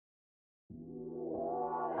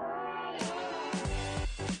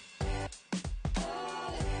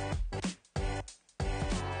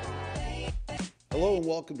Hello and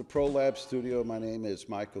welcome to ProLab Studio. My name is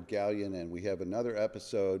Michael Gallion, and we have another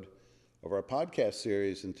episode of our podcast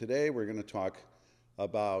series. And today we're going to talk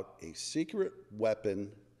about a secret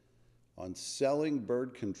weapon on selling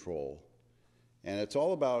bird control. And it's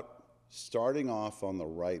all about starting off on the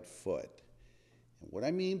right foot. And what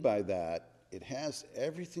I mean by that, it has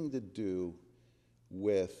everything to do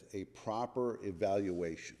with a proper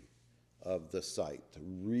evaluation of the site, to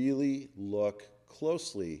really look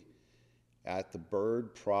closely at the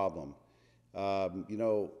bird problem.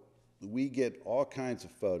 We get all kinds of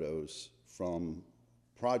photos from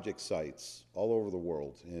project sites all over the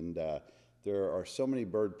world, and there are so many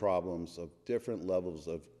bird problems of different levels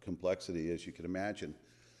of complexity, as you can imagine.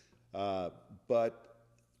 But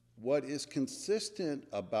what is consistent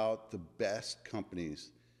about the best companies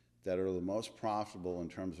that are the most profitable in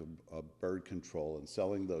terms of bird control and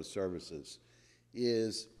selling those services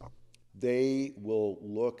is they will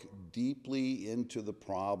look deeply into the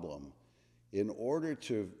problem in order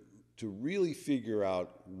to really figure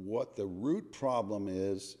out what the root problem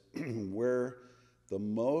is, where the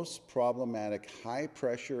most problematic high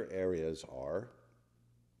pressure areas are,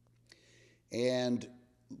 and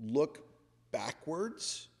look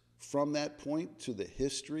backwards from that point to the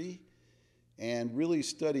history and really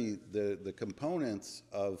study the components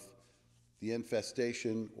of the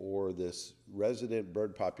infestation or this resident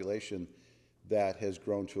bird population that has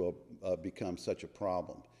grown to become such a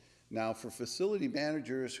problem. Now, for facility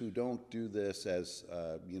managers who don't do this as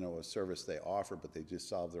a service they offer, but they just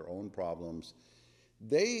solve their own problems,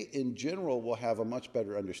 they in general will have a much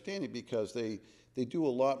better understanding because they do a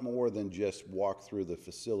lot more than just walk through the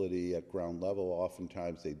facility at ground level.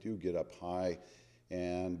 Oftentimes they do get up high,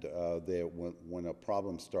 and when a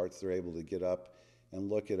problem starts, they're able to get up and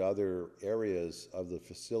look at other areas of the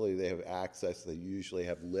facility. They have access. They usually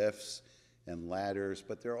have lifts and ladders,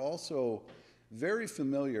 but they're also very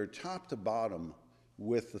familiar top to bottom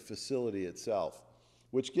with the facility itself,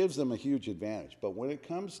 which gives them a huge advantage. But when it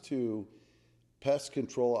comes to pest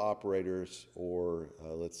control operators or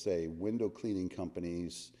let's say window cleaning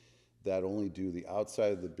companies that only do the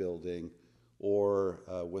outside of the building, or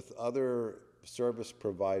with other service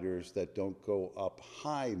providers that don't go up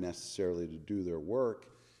high necessarily to do their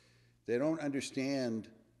work, they don't understand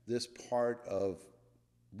this part of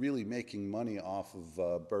really making money off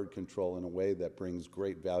of bird control in a way that brings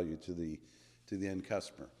great value to the end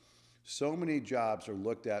customer. So many jobs are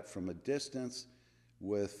looked at from a distance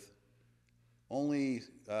with only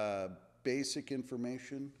basic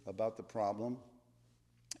information about the problem,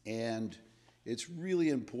 and it's really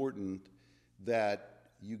important that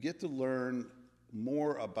you get to learn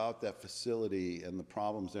more about that facility and the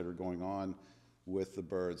problems that are going on with the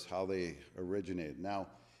birds, how they originated. Now,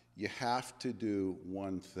 you have to do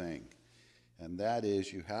one thing, and that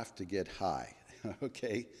is you have to get high,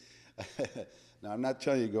 okay? Now, I'm not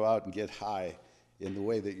telling you to go out and get high in the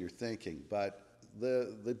way that you're thinking, but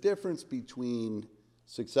the difference between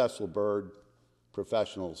successful bird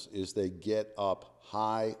professionals is they get up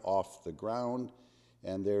high off the ground.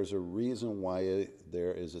 And there's a reason why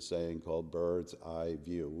there is a saying called bird's eye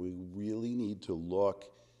view. We really need to look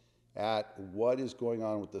at what is going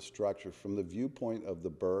on with the structure from the viewpoint of the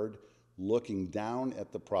bird, looking down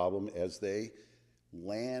at the problem as they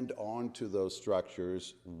land onto those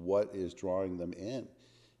structures, what is drawing them in.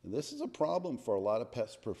 And this is a problem for a lot of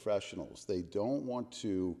pest professionals. They don't want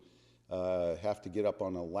to have to get up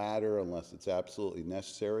on a ladder unless it's absolutely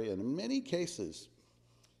necessary. And in many cases,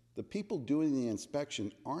 the people doing the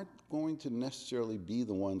inspection aren't going to necessarily be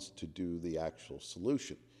the ones to do the actual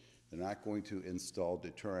solution. They're not going to install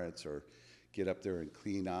deterrents or get up there and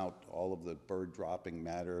clean out all of the bird dropping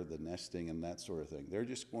matter, the nesting and that sort of thing. They're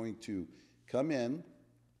just going to come in,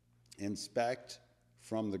 inspect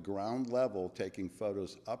from the ground level, taking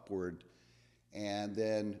photos upward, and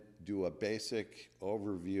then do a basic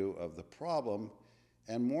overview of the problem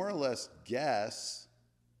and more or less guess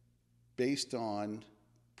based on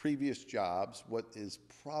previous jobs what is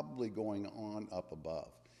probably going on up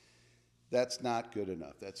above. That's not good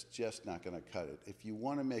enough. That's just not going to cut it. If you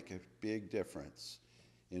want to make a big difference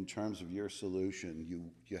in terms of your solution,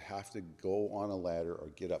 you have to go on a ladder or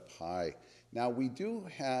get up high. Now, we do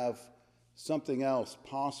have something else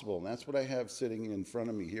possible, and that's what I have sitting in front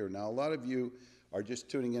of me here. Now, a lot of you are just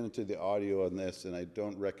tuning into the audio on this, and I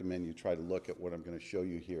don't recommend you try to look at what I'm going to show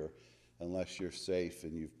you here unless you're safe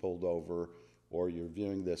and you've pulled over or you're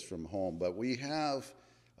viewing this from home. But we have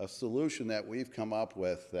a solution that we've come up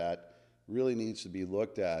with that really needs to be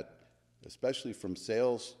looked at, especially from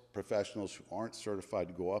sales professionals who aren't certified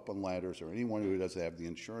to go up on ladders or anyone who doesn't have the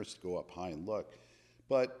insurance to go up high and look.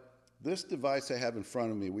 But This device I have in front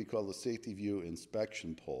of me, we call the Safety View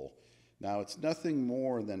Inspection Pole. Now, it's nothing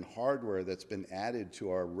more than hardware that's been added to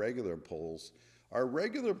our regular poles. Our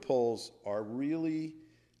regular poles are really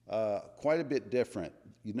quite a bit different.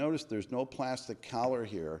 You notice there's no plastic collar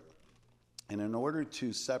here, and in order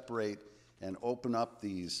to separate and open up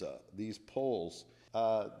these poles,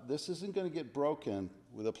 this isn't going to get broken.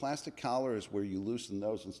 With a plastic collar is where you loosen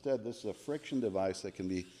those. Instead, this is a friction device that can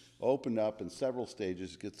be opened up in several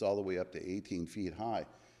stages. It gets all the way up to 18 feet high.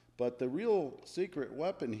 But the real secret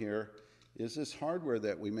weapon here is this hardware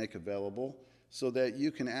that we make available so that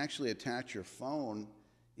you can actually attach your phone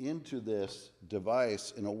into this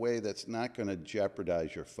device in a way that's not going to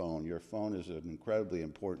jeopardize your phone. Your phone is an incredibly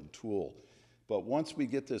important tool. But once we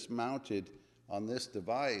get this mounted on this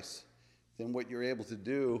device, then what you're able to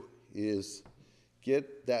do is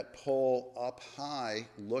get that pole up high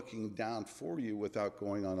looking down for you without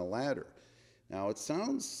going on a ladder. Now, it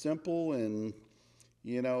sounds simple, and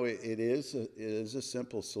you know, it is a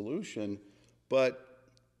simple solution, but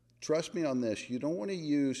trust me on this, you don't want to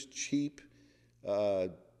use cheap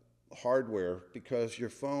hardware because your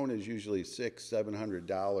phone is usually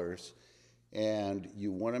 $600-700, and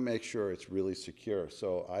you want to make sure it's really secure.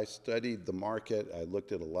 So I studied the market, I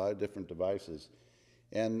looked at a lot of different devices,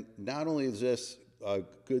 and not only is this a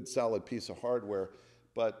good solid piece of hardware,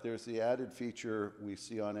 but there's the added feature we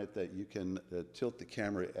see on it that you can tilt the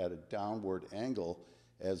camera at a downward angle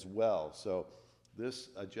as well. So this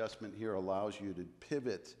adjustment here allows you to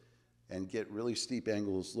pivot and get really steep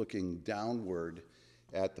angles looking downward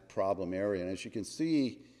at the problem area. And as you can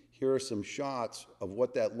see, here are some shots of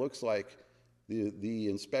what that looks like. The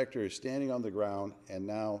inspector is standing on the ground, and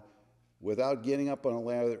now, without getting up on a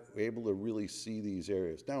ladder, we're able to really see these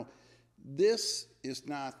areas. Now, this is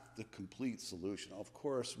not the complete solution. Of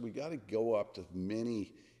course, we got to go up to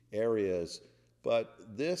many areas, but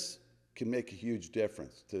this can make a huge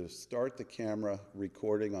difference. To start the camera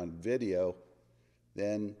recording on video,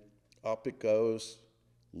 then up it goes,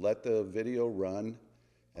 let the video run,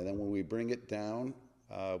 and then when we bring it down,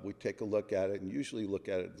 we take a look at it, and usually look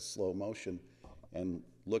at it in slow motion and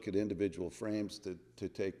look at individual frames to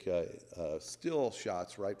take still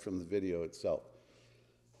shots right from the video itself.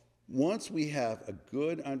 Once we have a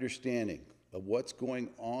good understanding of what's going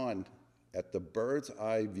on at the bird's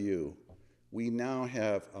eye view, we now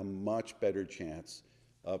have a much better chance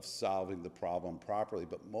of solving the problem properly.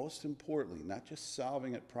 But most importantly, not just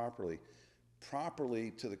solving it properly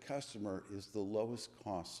to the customer is the lowest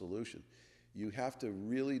cost solution. You have to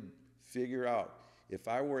really figure out, if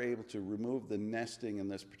I were able to remove the nesting in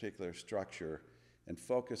this particular structure and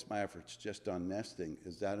focus my efforts just on nesting,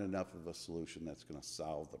 is that enough of a solution that's going to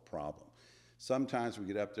solve the problem? Sometimes we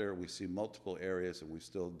get up there, we see multiple areas, and we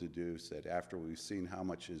still deduce that after we've seen how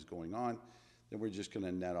much is going on, then we're just going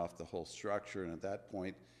to net off the whole structure. And at that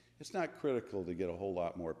point, it's not critical to get a whole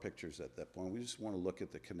lot more pictures at that point. We just want to look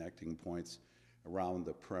at the connecting points around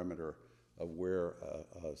the perimeter of where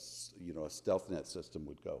a StealthNet system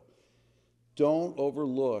would go. Don't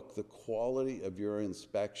overlook the quality of your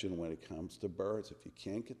inspection when it comes to birds. If you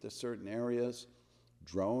can't get to certain areas,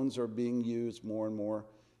 drones are being used more and more.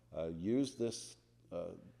 Use this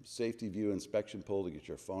Safety View inspection pole to get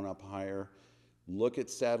your phone up higher. Look at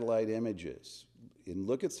satellite images. And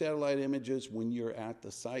look at satellite images when you're at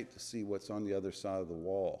the site to see what's on the other side of the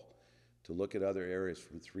wall, to look at other areas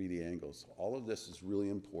from 3D angles. All of this is really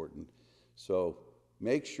important. So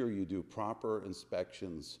make sure you do proper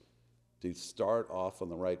inspections to start off on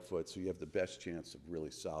the right foot so you have the best chance of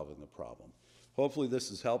really solving the problem. Hopefully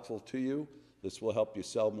this is helpful to you. This will help you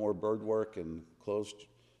sell more bird work and close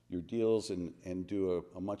your deals and do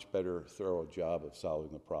a much better, thorough job of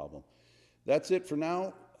solving the problem. That's it for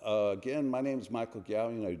now. Again, my name is Michael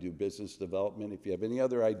Gallion. I do business development. If you have any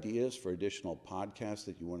other ideas for additional podcasts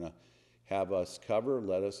that you want to have us cover,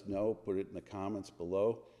 let us know. Put it in the comments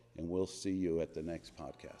below, and we'll see you at the next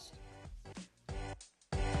podcast.